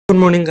Good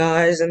morning,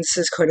 guys, and this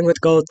is Coding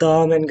with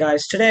Gautam. And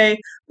guys, today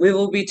we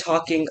will be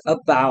talking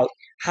about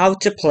how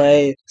to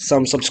play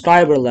some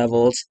subscriber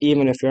levels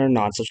even if you're a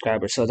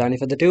non-subscriber. So without any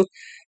further ado,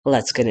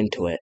 let's get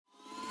into it.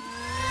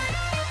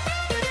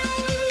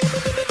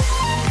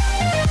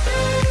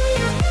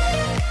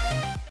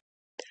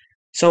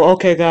 So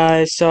okay,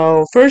 guys,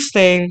 so first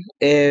thing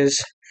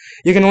is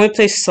you can only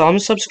play some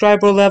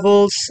subscriber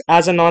levels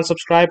as a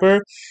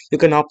non-subscriber. You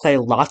cannot play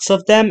lots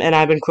of them, and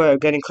I've been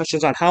getting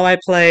questions on how I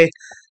play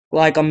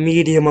like a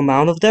medium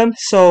amount of them.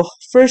 So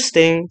first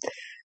thing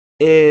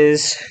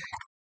is,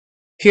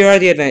 here are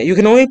the advantages. You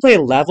can only play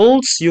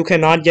levels. You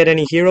cannot get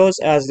any heroes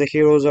as the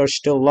heroes are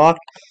still locked.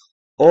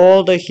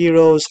 All the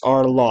heroes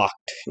are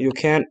locked. You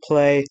can't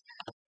play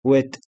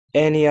with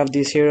any of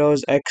these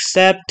heroes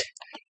except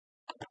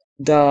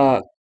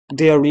the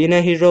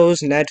arena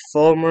heroes, Ned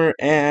Fulmer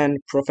and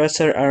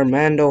Professor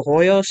Armando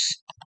Hoyos.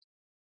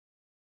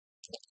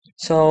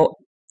 So,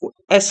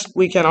 as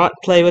we cannot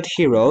play with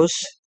heroes.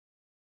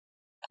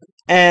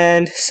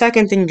 And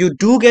second thing, you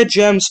do get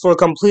gems for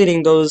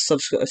completing those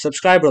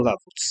subscriber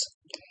levels.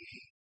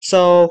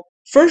 So,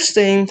 first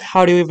thing,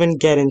 how do you even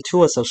get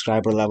into a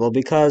subscriber level?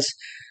 Because,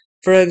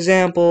 for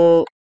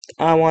example,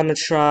 I want to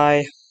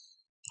try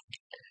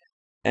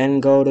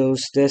and go to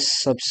this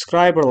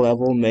subscriber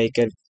level, make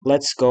it,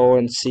 let's go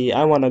and see,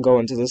 I want to go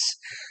into this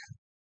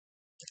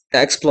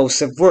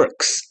explosive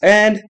works.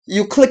 And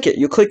you click it,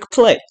 you click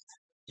play.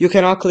 You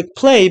cannot click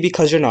play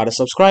because you're not a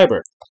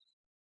subscriber.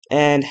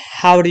 And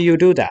how do you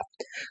do that?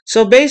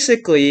 So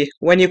basically,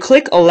 when you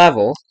click a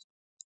level,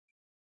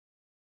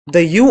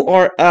 the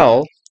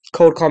URL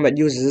Codecombat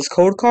uses is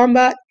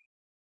Codecombat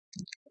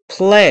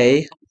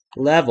play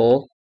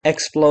level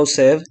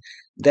explosive,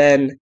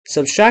 then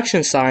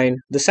subtraction sign,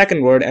 the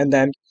second word, and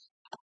then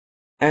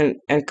and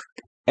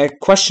a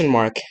question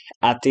mark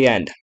at the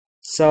end.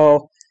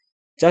 So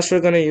just we're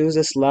gonna use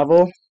this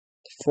level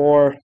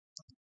for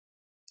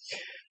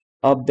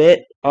a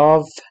bit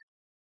of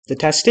the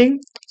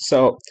testing.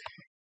 So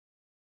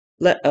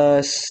let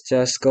us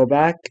just go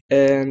back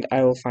and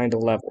I will find a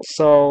level.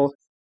 So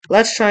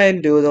let's try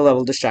and do the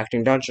level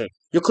distracting dungeon.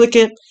 You click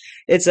it,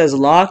 it says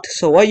locked.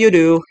 So what you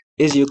do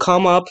is you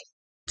come up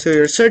to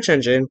your search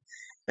engine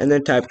and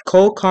then type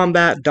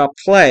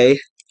codecombat.play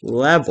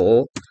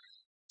level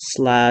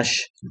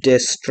 /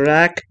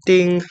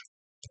 distracting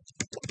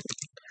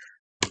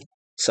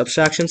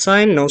subtraction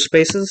sign, no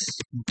spaces,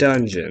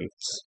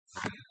 dungeons.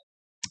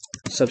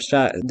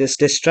 This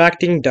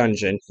distracting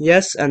dungeon.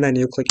 Yes, and then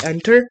you click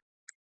enter.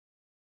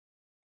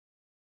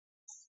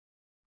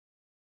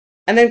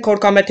 And then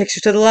Codecombat takes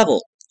you to the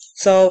level.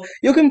 So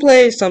you can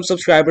play some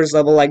subscribers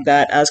level like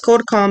that, as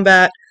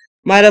Codecombat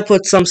might have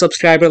put some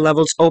subscriber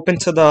levels open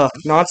to the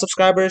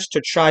non-subscribers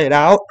to try it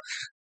out,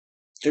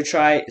 to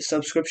try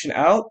subscription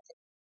out.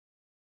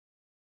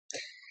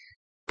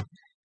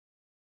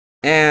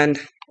 And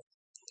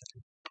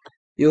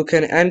you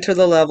can enter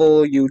the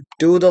level, you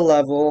do the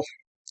level,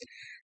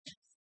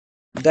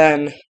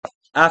 then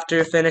after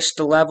you finish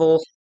the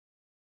level,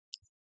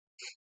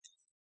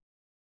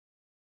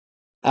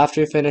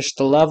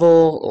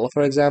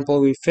 for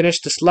example, we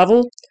finished this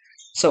level.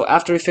 So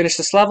after we finish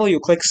this level, you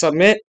click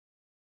submit.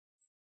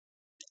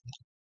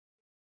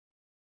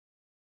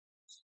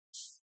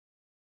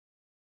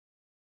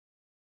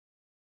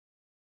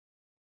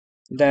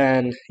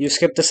 Then you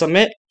skip the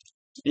submit.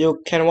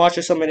 You can watch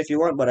or submit if you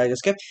want, but I just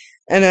skip.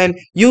 And then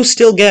you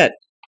still get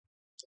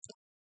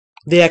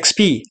the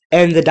XP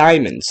and the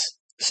diamonds.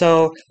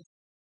 So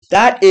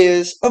that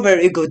is a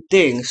very good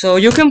thing. So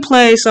you can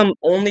play some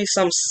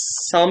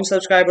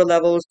subscriber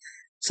levels.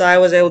 So I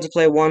was able to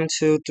play 1,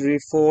 2, 3,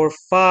 4,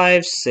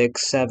 5,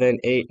 6, 7,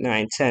 8,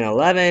 9, 10,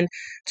 11,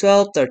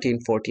 12, 13,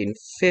 14,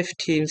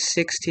 15,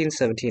 16,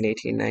 17,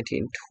 18,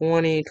 19,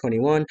 20,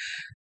 21,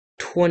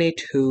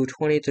 22,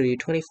 23,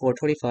 24,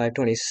 25,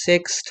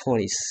 26,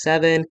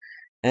 27,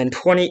 and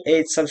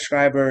 28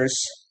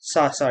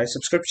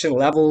 subscription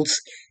levels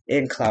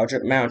in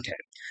Cloudrip Mountain.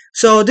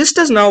 So this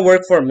does not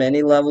work for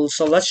many levels.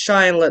 So let's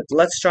try and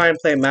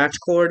play match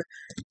chord.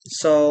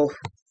 So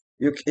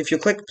if you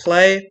click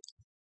play,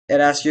 it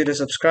asks you to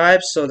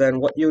subscribe. So then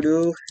what you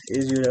do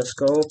is you just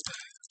go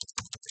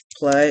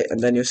play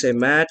and then you say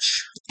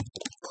match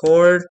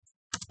chord.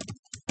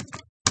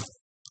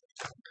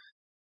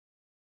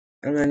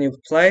 And then you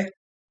play,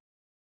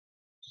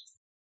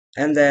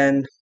 and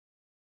then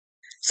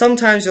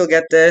sometimes you'll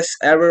get this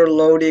error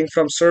loading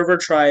from server,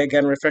 try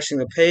again refreshing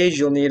the page.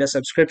 You'll need a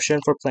subscription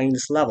for playing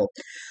this level.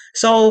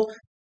 So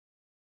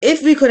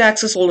if we could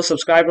access all the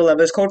subscriber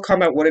levels,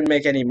 Codecombat wouldn't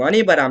make any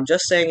money, but I'm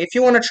just saying, if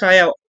you want to try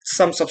out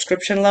some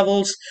subscription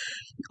levels,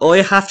 all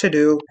you have to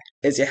do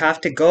is you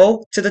have to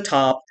go to the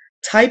top,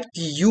 type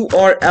the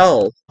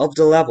URL of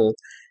the level,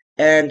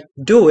 and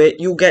do it.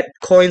 You get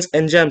coins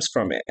and gems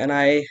from it. And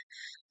I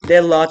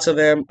did lots of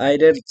them. I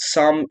did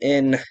some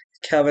in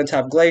Kelvin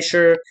Top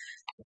Glacier.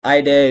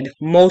 I did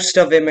most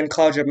of them in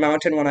Cloudrip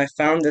Mountain when I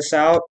found this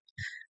out.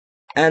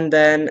 And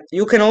then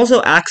you can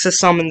also access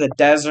some in the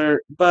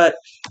desert, but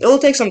it'll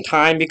take some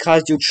time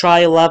because you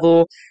try a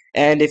level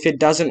And if it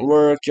doesn't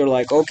work, you're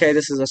like, okay,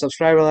 this is a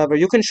subscriber level.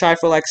 You can try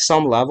for like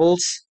some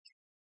levels,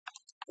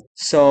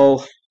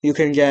 so you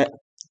can get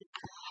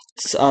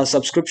a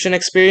subscription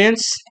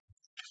experience.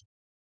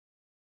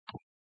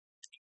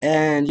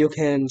 And you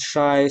can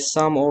try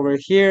some over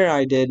here.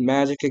 I did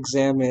magic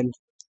exam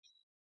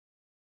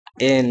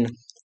in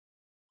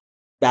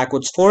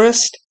Backwoods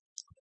Forest.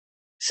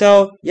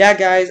 So yeah,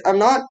 guys, I'm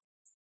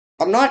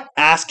not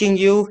asking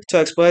you to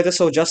exploit this.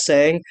 So just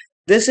saying,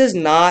 this is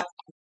not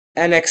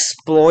an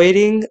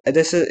exploiting.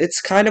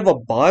 It's kind of a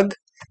bug,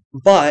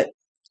 but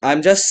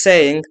I'm just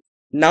saying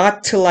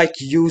not to like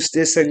use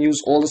this and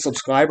use all the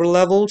subscriber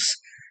levels.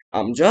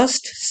 I'm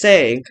just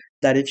saying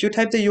that if you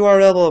type the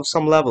URL of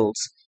some levels,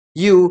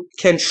 you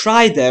can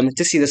try them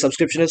to see the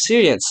subscription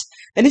experience.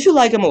 And if you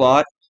like them a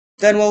lot,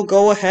 then we'll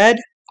go ahead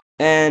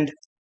and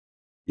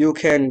you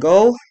can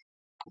go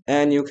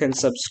and you can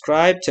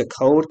subscribe to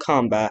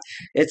Codecombat.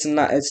 It's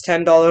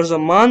 $10 a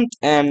month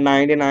and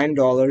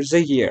 $99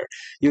 a year.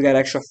 You get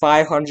extra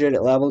 500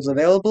 levels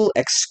available,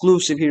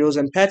 exclusive heroes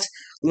and pets,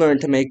 learn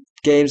to make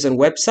games and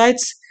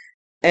websites,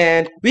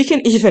 and we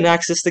can even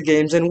access the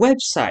games and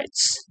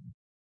websites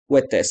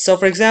with this. So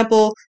for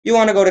example, you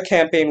want to go to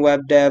campaign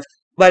web dev,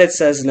 but it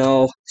says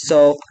no.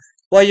 So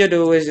what you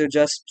do is you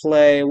just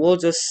play, we'll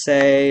just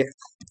say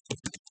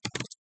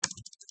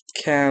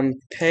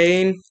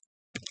campaign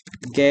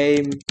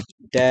game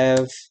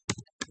dev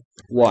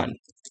 1.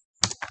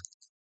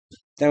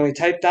 Then we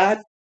type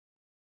that,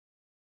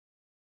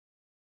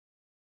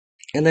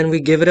 and then we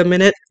give it a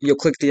minute. You'll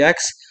click the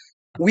X.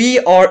 We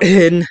are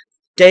in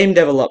game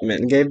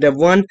development, game dev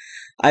 1.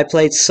 I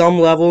played some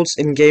levels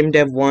in game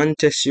dev 1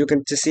 to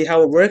see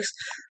how it works.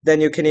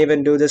 Then you can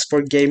even do this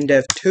for game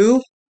dev 2.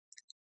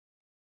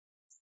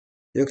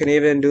 You can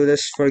even do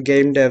this for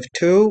game dev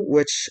 2,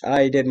 which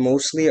I did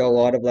mostly a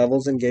lot of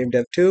levels in game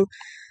dev 2.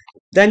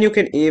 Then you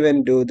can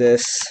even do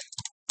this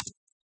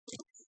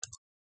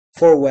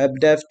for web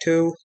dev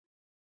 2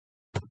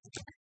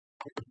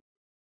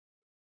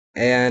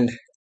 and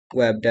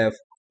web dev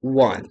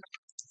 1.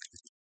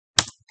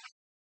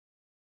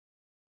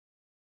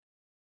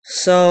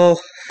 So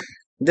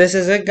this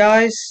is it,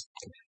 guys.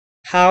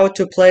 How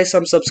to play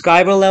some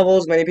subscriber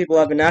levels. Many people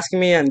have been asking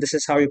me, and this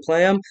is how you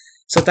play them.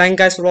 So thank you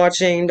guys for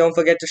watching. Don't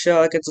forget to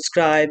share, like, and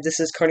subscribe. This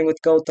is Coding with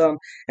Gautam,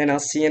 and I'll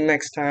see you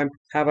next time.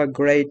 Have a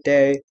great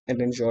day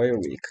and enjoy your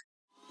week.